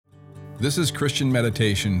This is Christian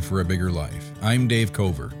Meditation for a Bigger Life. I'm Dave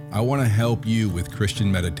Cover. I want to help you with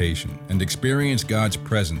Christian meditation and experience God's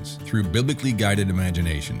presence through biblically guided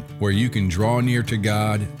imagination, where you can draw near to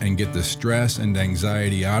God and get the stress and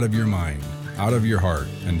anxiety out of your mind, out of your heart,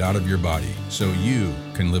 and out of your body, so you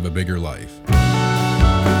can live a bigger life.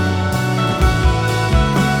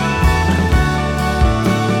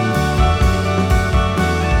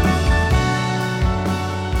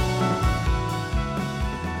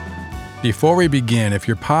 Before we begin, if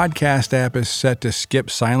your podcast app is set to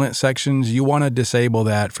skip silent sections, you want to disable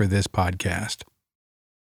that for this podcast.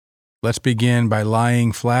 Let's begin by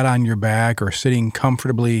lying flat on your back or sitting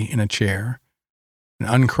comfortably in a chair, and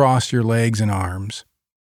uncross your legs and arms.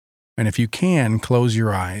 And if you can, close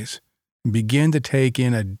your eyes and begin to take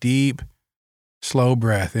in a deep, slow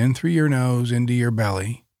breath in through your nose into your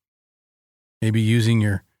belly, maybe using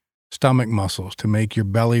your stomach muscles to make your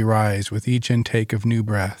belly rise with each intake of new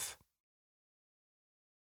breath.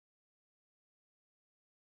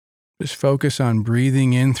 Just focus on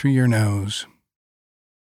breathing in through your nose.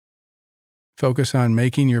 Focus on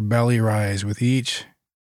making your belly rise with each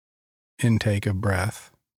intake of breath.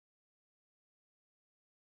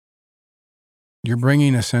 You're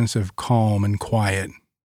bringing a sense of calm and quiet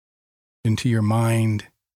into your mind,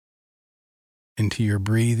 into your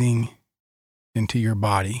breathing, into your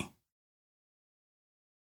body.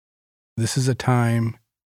 This is a time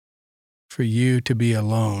for you to be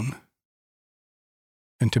alone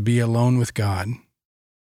and to be alone with God.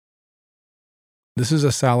 This is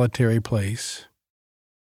a solitary place.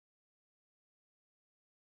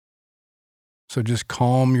 So just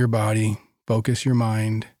calm your body, focus your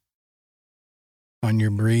mind on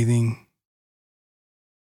your breathing.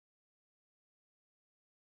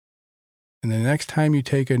 And the next time you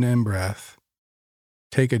take an in-breath,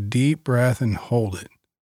 take a deep breath and hold it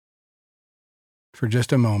for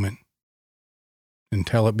just a moment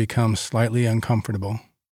until it becomes slightly uncomfortable.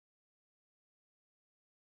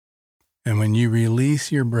 And when you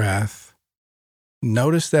release your breath,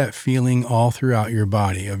 notice that feeling all throughout your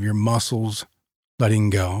body of your muscles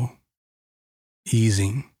letting go,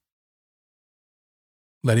 easing,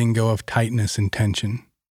 letting go of tightness and tension,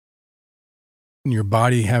 and your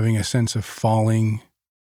body having a sense of falling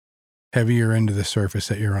heavier into the surface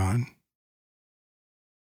that you're on.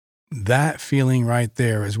 That feeling right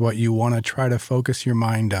there is what you want to try to focus your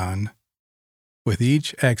mind on with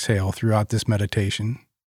each exhale throughout this meditation.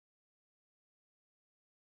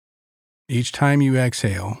 Each time you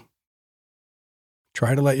exhale,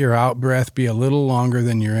 try to let your out-breath be a little longer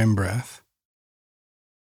than your in-breath,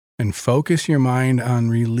 and focus your mind on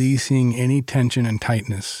releasing any tension and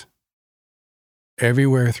tightness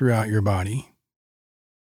everywhere throughout your body.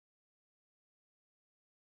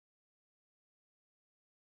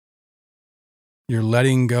 You're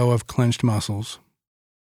letting go of clenched muscles.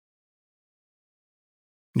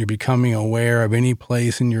 You're becoming aware of any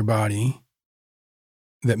place in your body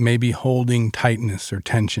that may be holding tightness or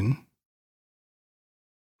tension.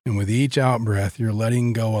 And with each out-breath, you're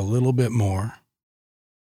letting go a little bit more.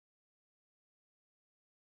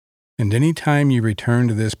 And anytime you return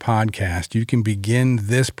to this podcast, you can begin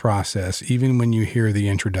this process even when you hear the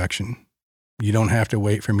introduction. You don't have to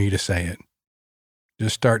wait for me to say it.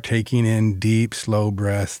 Just start taking in deep, slow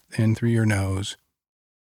breaths in through your nose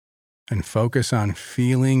and focus on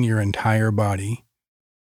feeling your entire body.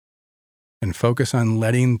 And focus on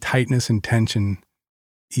letting tightness and tension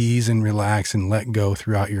ease and relax and let go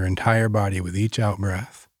throughout your entire body with each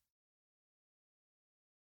out-breath.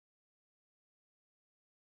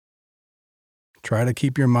 Try to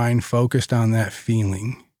keep your mind focused on that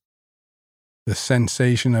feeling, the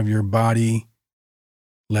sensation of your body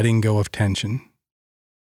letting go of tension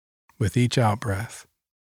with each out-breath.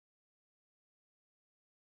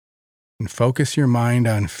 And focus your mind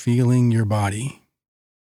on feeling your body.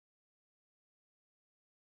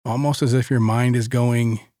 Almost as if your mind is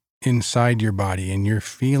going inside your body and you're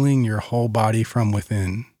feeling your whole body from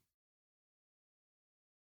within.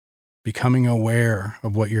 Becoming aware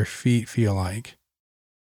of what your feet feel like,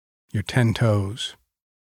 your 10 toes,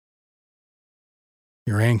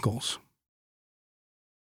 your ankles,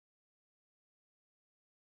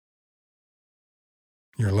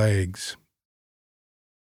 your legs.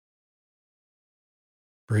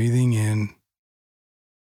 Breathing in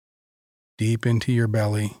deep into your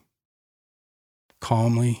belly,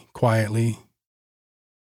 calmly, quietly,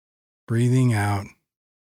 breathing out,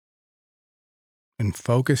 and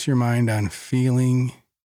focus your mind on feeling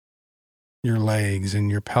your legs and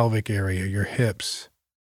your pelvic area, your hips,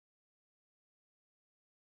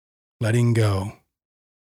 letting go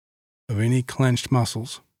of any clenched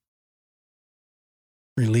muscles.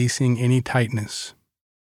 releasing any tightness,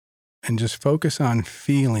 and just focus on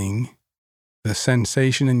feeling the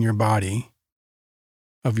sensation in your body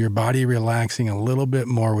of your body relaxing a little bit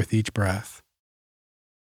more with each breath.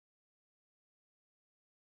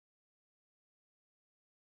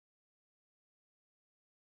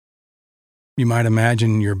 You might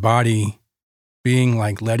imagine your body being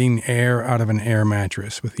like letting air out of an air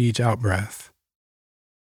mattress with each out-breath.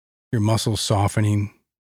 Your muscles softening,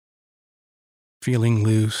 feeling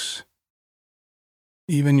loose,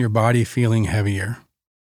 even your body feeling heavier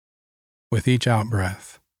with each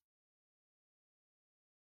out-breath.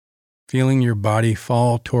 Feeling your body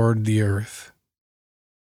fall toward the earth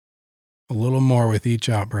a little more with each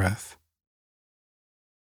out-breath.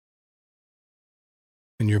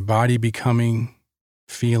 And your body becoming,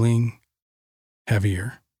 feeling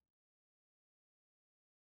heavier.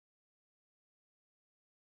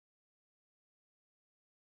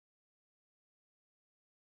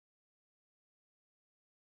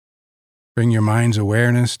 Bring your mind's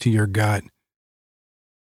awareness to your gut.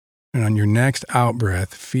 And on your next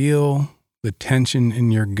out-breath, feel the tension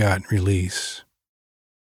in your gut release.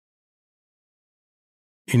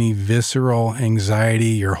 Any visceral anxiety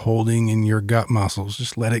you're holding in your gut muscles,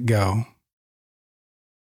 just let it go.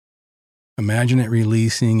 Imagine it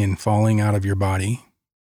releasing and falling out of your body,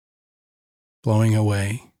 blowing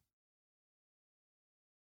away.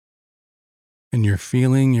 And you're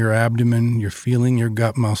feeling your abdomen, you're feeling your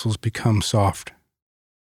gut muscles become soft,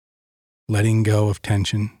 letting go of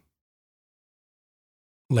tension,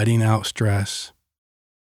 letting out stress.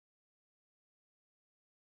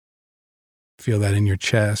 Feel that in your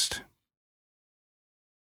chest,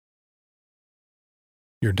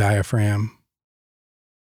 your diaphragm.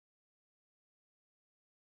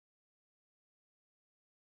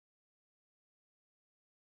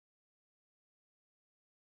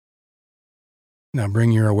 Now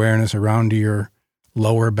bring your awareness around to your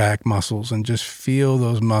lower back muscles and just feel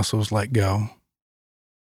those muscles let go,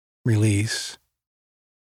 release.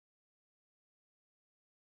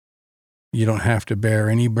 You don't have to bear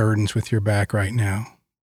any burdens with your back right now.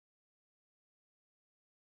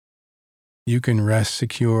 You can rest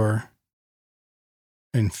secure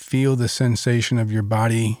and feel the sensation of your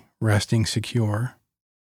body resting secure,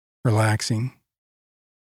 relaxing,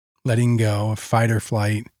 letting go of fight or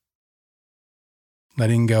flight,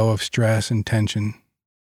 letting go of stress and tension.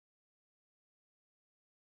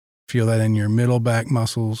 Feel that in your middle back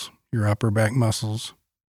muscles, your upper back muscles.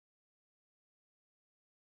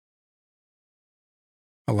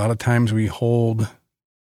 A lot of times we hold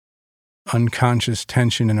unconscious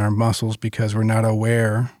tension in our muscles because we're not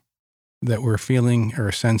aware that we're feeling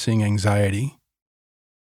or sensing anxiety.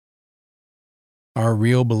 Our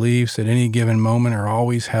real beliefs at any given moment are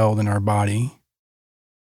always held in our body.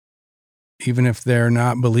 Even if they're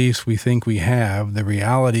not beliefs we think we have, the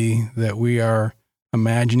reality that we are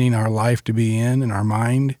imagining our life to be in our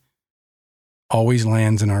mind always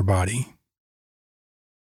lands in our body.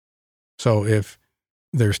 So if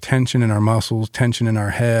there's tension in our muscles, tension in our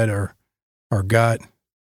head or our gut,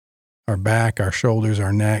 our back, our shoulders,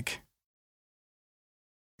 our neck,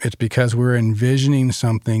 it's because we're envisioning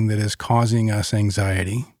something that is causing us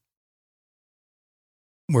anxiety.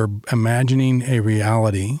 We're imagining a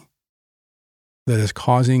reality that is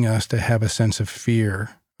causing us to have a sense of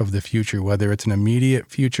fear of the future, whether it's an immediate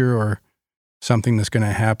future or something that's going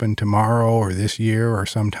to happen tomorrow or this year or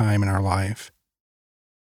sometime in our life.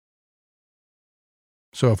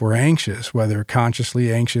 So if we're anxious, whether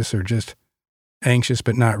consciously anxious or just anxious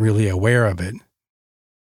but not really aware of it,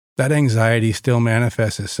 that anxiety still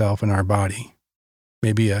manifests itself in our body.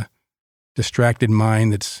 Maybe a distracted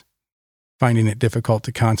mind that's finding it difficult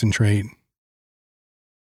to concentrate.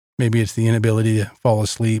 Maybe it's the inability to fall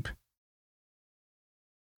asleep.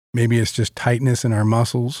 Maybe it's just tightness in our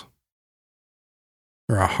muscles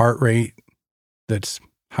or a heart rate that's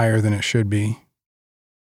higher than it should be.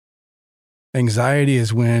 Anxiety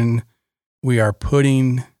is when we are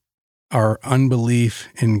putting our unbelief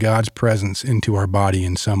in God's presence into our body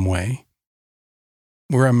in some way.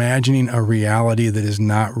 We're imagining a reality that is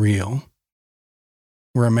not real.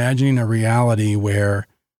 We're imagining a reality where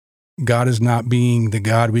God is not being the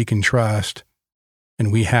God we can trust,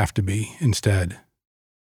 and we have to be instead.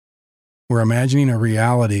 We're imagining a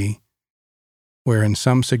reality where in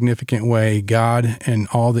some significant way, God and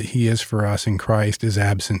all that He is for us in Christ is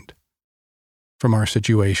absent from our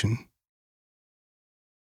situation.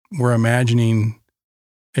 We're imagining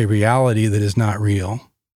a reality that is not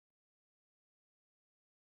real.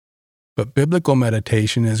 But biblical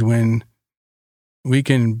meditation is when we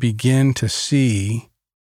can begin to see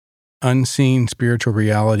unseen spiritual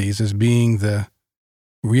realities as being the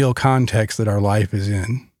real context that our life is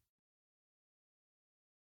in.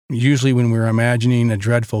 Usually when we're imagining a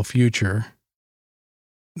dreadful future,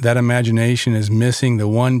 that imagination is missing the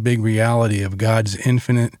one big reality of God's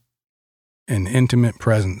infinite and intimate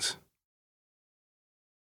presence.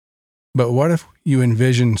 But what if you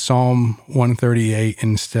envision Psalm 138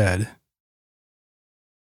 instead,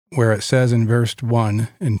 where it says in verse 1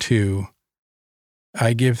 and 2,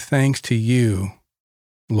 I give thanks to you,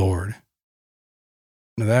 Lord.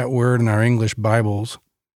 Now that word in our English Bibles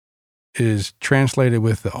is translated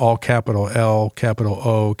with the all capital L, capital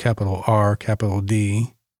O, capital R, capital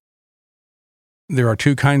D. There are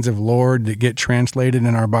two kinds of Lord that get translated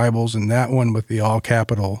in our Bibles, and that one with the all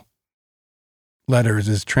capital letters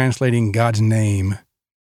is translating God's name,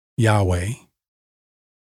 Yahweh.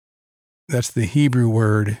 That's the Hebrew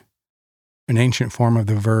word, an ancient form of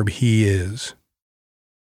the verb He is.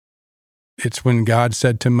 It's when God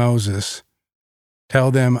said to Moses,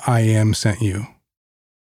 tell them I am sent you.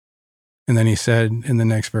 And then he said in the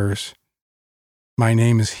next verse, my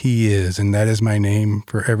name is He is, and that is my name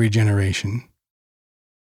for every generation.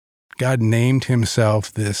 God named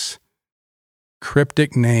himself this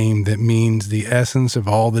cryptic name that means the essence of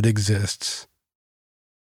all that exists,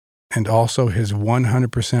 and also his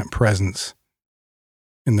 100% presence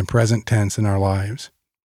in the present tense in our lives.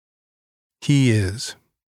 He is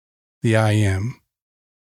the I am.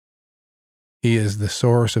 He is the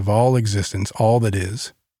source of all existence, all that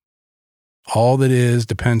is. All that is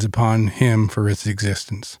depends upon him for its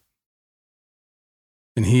existence.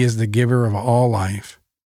 And he is the giver of all life.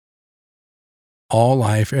 All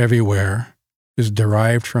life everywhere is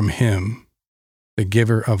derived from him, the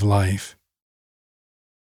giver of life.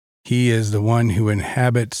 He is the one who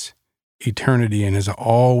inhabits eternity and is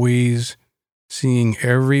always seeing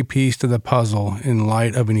every piece to the puzzle in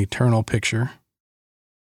light of an eternal picture.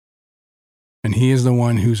 And he is the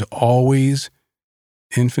one who's always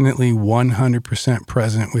infinitely 100%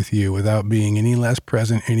 present with you without being any less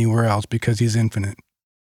present anywhere else because he's infinite.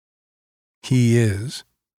 He is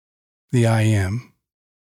the I am.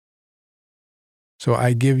 So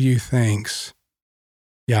I give you thanks,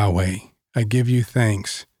 Yahweh. I give you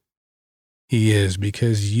thanks, He is,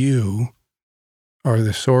 because you are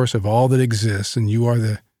the source of all that exists, and you are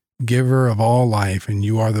the giver of all life, and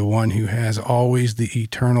you are the one who has always the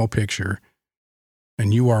eternal picture,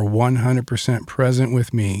 and you are 100% present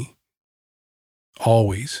with me,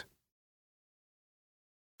 always.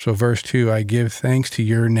 So verse 2, I give thanks to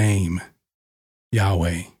your name,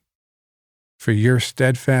 Yahweh, for your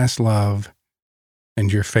steadfast love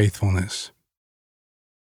and your faithfulness.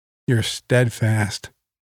 Your steadfast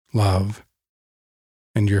love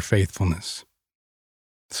and your faithfulness.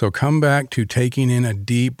 So come back to taking in a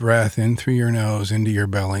deep breath in through your nose into your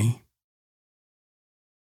belly.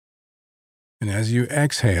 And as you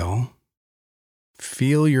exhale,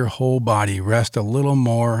 feel your whole body rest a little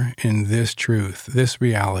more in this truth, this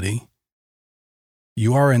reality.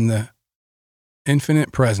 You are in the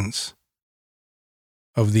infinite presence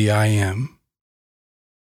of the I am.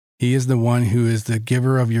 He is the one who is the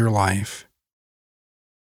giver of your life.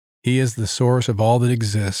 He is the source of all that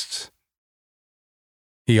exists.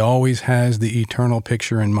 He always has the eternal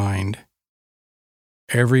picture in mind.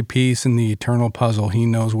 Every piece in the eternal puzzle, he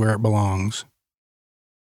knows where it belongs.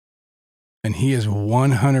 And he is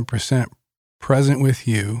 100% present with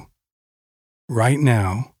you right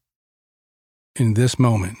now, in this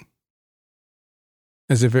moment,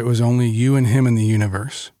 as if it was only you and him in the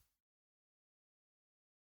universe.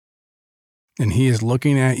 And he is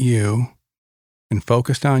looking at you and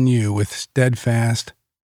focused on you with steadfast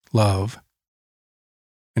love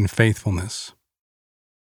and faithfulness.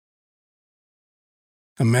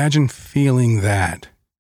 Imagine feeling that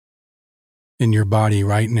in your body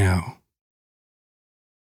right now.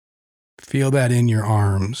 Feel that in your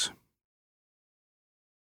arms.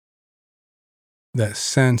 That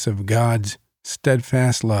sense of God's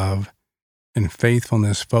steadfast love and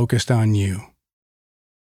faithfulness focused on you.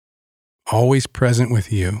 Always present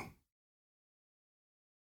with you.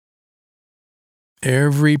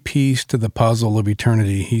 Every piece to the puzzle of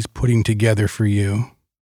eternity he's putting together for you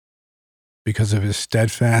because of his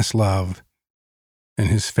steadfast love and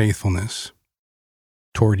his faithfulness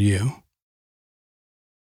toward you.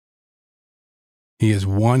 He is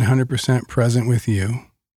 100% present with you.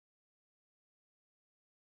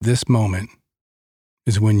 This moment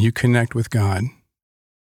is when you connect with God.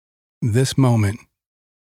 This moment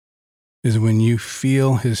is when you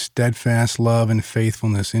feel his steadfast love and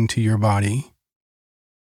faithfulness into your body.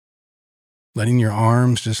 Letting your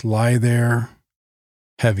arms just lie there,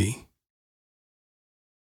 heavy,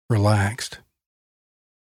 relaxed.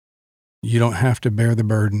 You don't have to bear the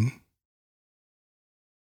burden.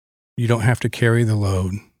 You don't have to carry the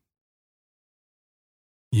load.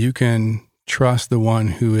 You can trust the one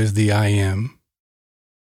who is the I am.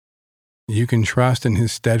 You can trust in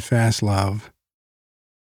his steadfast love,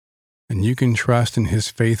 and you can trust in his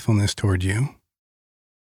faithfulness toward you.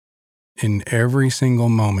 In every single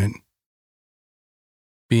moment,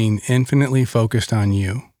 being infinitely focused on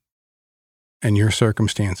you and your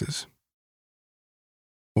circumstances.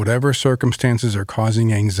 Whatever circumstances are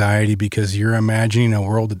causing anxiety because you're imagining a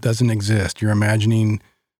world that doesn't exist, you're imagining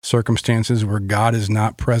circumstances where God is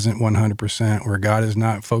not present 100%, where God is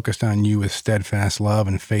not focused on you with steadfast love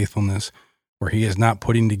and faithfulness, where he is not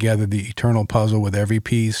putting together the eternal puzzle with every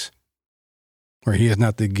piece, where he is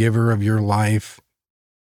not the giver of your life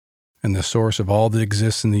and the source of all that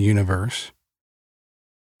exists in the universe.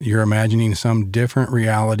 You're imagining some different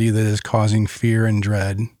reality that is causing fear and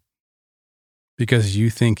dread because you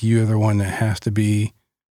think you're the one that has to be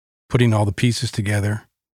putting all the pieces together.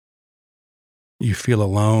 You feel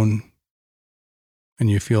alone and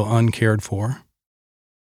you feel uncared for.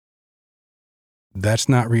 That's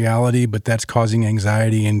not reality, but that's causing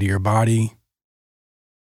anxiety into your body,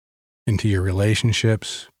 into your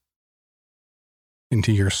relationships,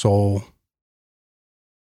 into your soul.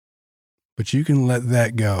 But you can let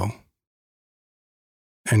that go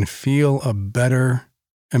and feel a better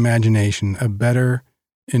imagination, a better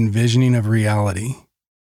envisioning of reality.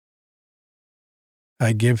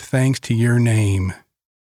 I give thanks to your name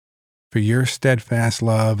for your steadfast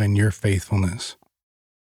love and your faithfulness.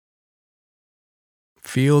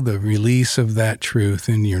 Feel the release of that truth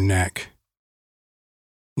in your neck,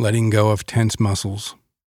 letting go of tense muscles,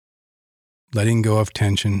 letting go of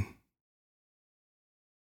tension,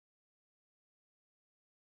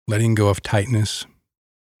 letting go of tightness.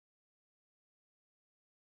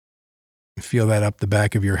 Feel that up the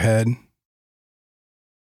back of your head.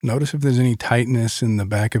 Notice if there's any tightness in the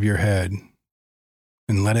back of your head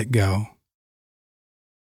and let it go.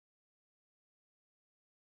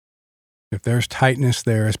 If there's tightness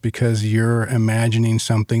there, it's because you're imagining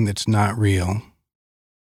something that's not real.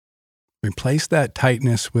 Replace that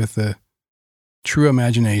tightness with the true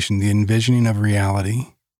imagination, the envisioning of reality.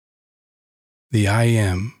 The I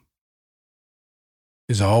am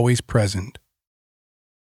is always present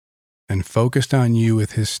and focused on you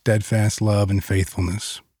with his steadfast love and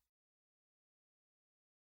faithfulness.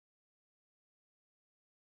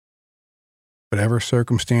 Whatever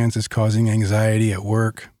circumstance is causing anxiety at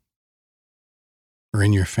work, or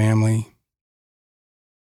in your family,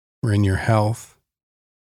 or in your health,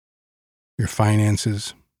 your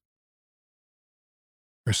finances,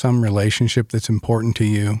 or some relationship that's important to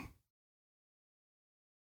you,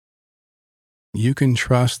 you can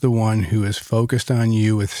trust the one who is focused on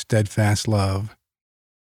you with steadfast love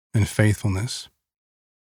and faithfulness,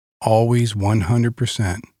 always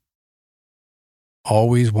 100%,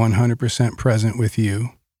 always 100% present with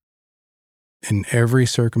you in every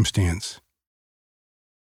circumstance.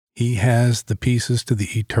 He has the pieces to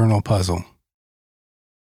the eternal puzzle,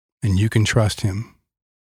 and you can trust him.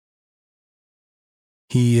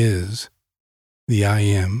 He is the I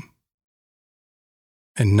am,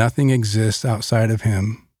 and nothing exists outside of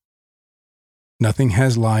him. Nothing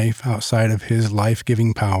has life outside of his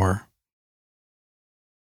life-giving power.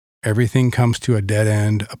 Everything comes to a dead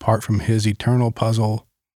end apart from his eternal puzzle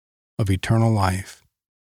of eternal life.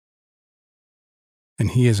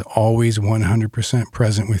 And he is always 100%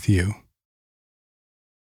 present with you.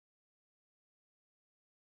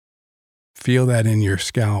 Feel that in your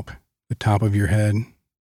scalp, the top of your head.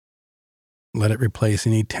 Let it replace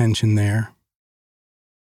any tension there.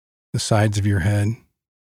 The sides of your head,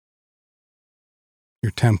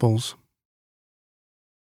 your temples,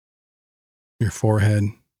 your forehead.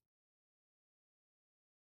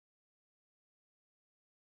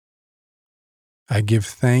 I give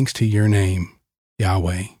thanks to your name,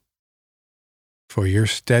 Yahweh, for your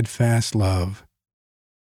steadfast love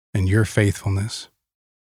and your faithfulness.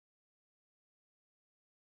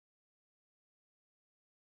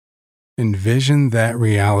 Envision that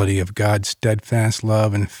reality of God's steadfast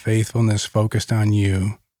love and faithfulness focused on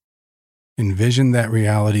you. Envision that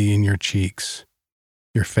reality in your cheeks,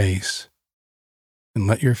 your face, and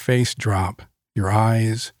let your face drop, your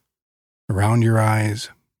eyes, around your eyes,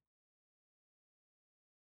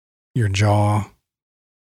 your jaw.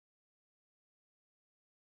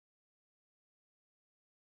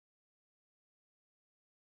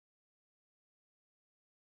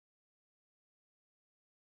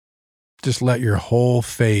 Just let your whole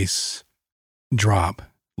face drop,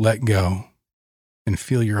 let go, and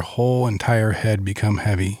feel your whole entire head become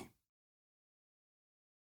heavy.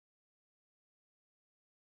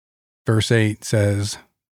 Verse 8 says,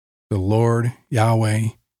 "The Lord, Yahweh,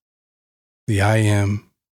 the I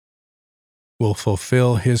Am, will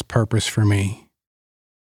fulfill his purpose for me.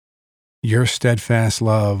 Your steadfast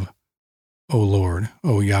love, O Lord,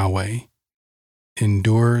 O Yahweh,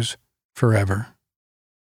 endures forever."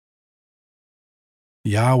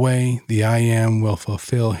 Yahweh, the I Am, will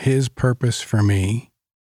fulfill his purpose for me.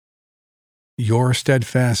 Your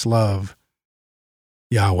steadfast love,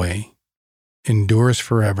 Yahweh, endures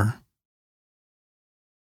forever.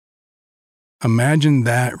 Imagine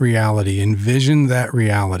that reality, envision that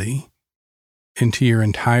reality into your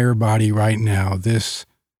entire body right now. This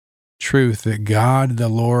truth that God, the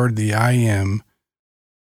Lord, the I Am,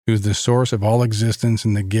 who's the source of all existence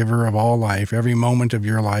and the giver of all life, every moment of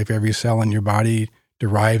your life, every cell in your body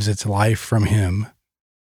derives its life from him.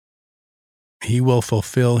 He will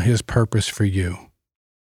fulfill his purpose for you.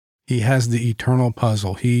 He has the eternal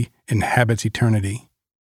puzzle. He inhabits eternity.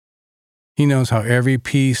 He knows how every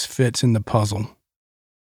piece fits in the puzzle.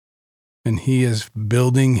 And he is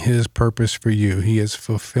building his purpose for you. He is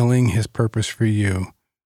fulfilling his purpose for you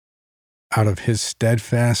out of his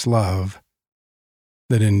steadfast love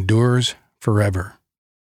that endures forever.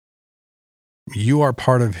 You are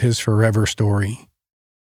part of his forever story.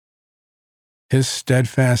 His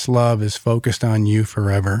steadfast love is focused on you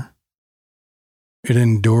forever. It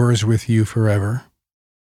endures with you forever.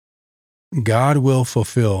 God will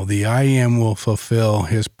fulfill, the I Am will fulfill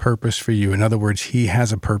his purpose for you. In other words, he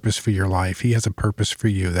has a purpose for your life. He has a purpose for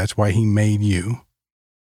you. That's why he made you.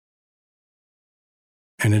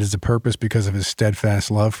 And it is a purpose because of his steadfast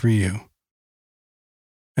love for you.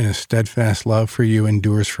 And his steadfast love for you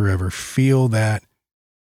endures forever. Feel that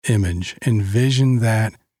image. Envision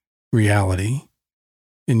that reality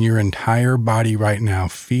in your entire body right now.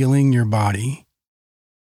 Feeling your body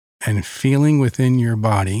and feeling within your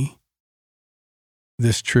body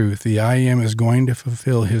this truth. The I Am is going to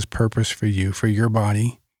fulfill his purpose for you, for your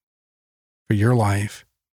body, for your life.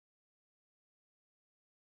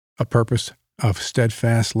 A purpose of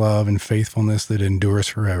steadfast love and faithfulness that endures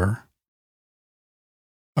forever.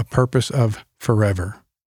 A purpose of forever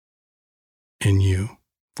in you,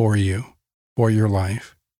 for your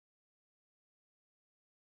life.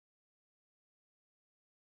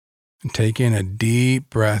 And take in a deep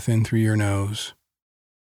breath in through your nose.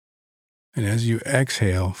 And as you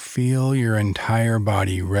exhale, feel your entire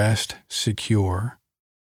body rest secure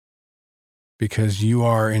because you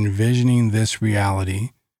are envisioning this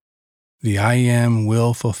reality. The I Am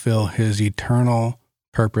will fulfill his eternal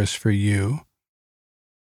purpose for you.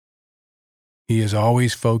 He is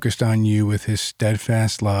always focused on you with his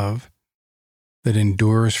steadfast love that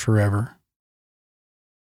endures forever.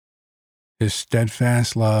 His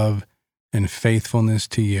steadfast love and faithfulness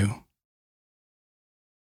to you.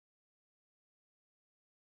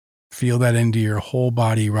 Feel that into your whole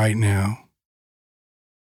body right now.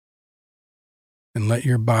 And let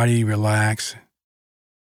your body relax,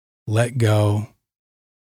 let go,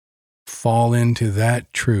 fall into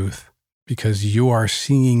that truth because you are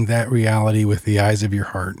seeing that reality with the eyes of your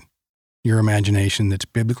heart, your imagination that's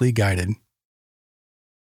biblically guided.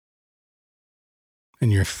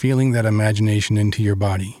 And you're feeling that imagination into your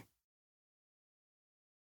body.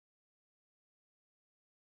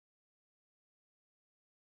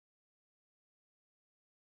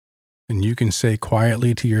 And you can say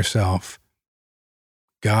quietly to yourself,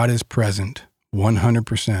 God is present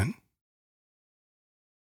 100%.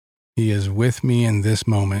 He is with me in this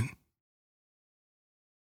moment.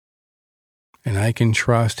 And I can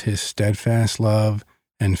trust his steadfast love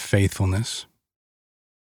and faithfulness.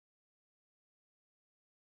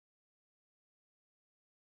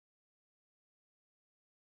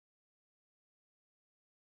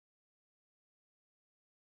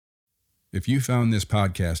 If you found this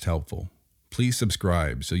podcast helpful, please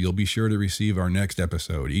subscribe so you'll be sure to receive our next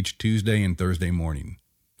episode each Tuesday and Thursday morning.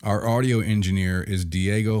 Our audio engineer is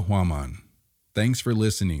Diego Huaman. Thanks for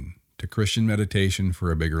listening to Christian Meditation for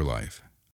a Bigger Life.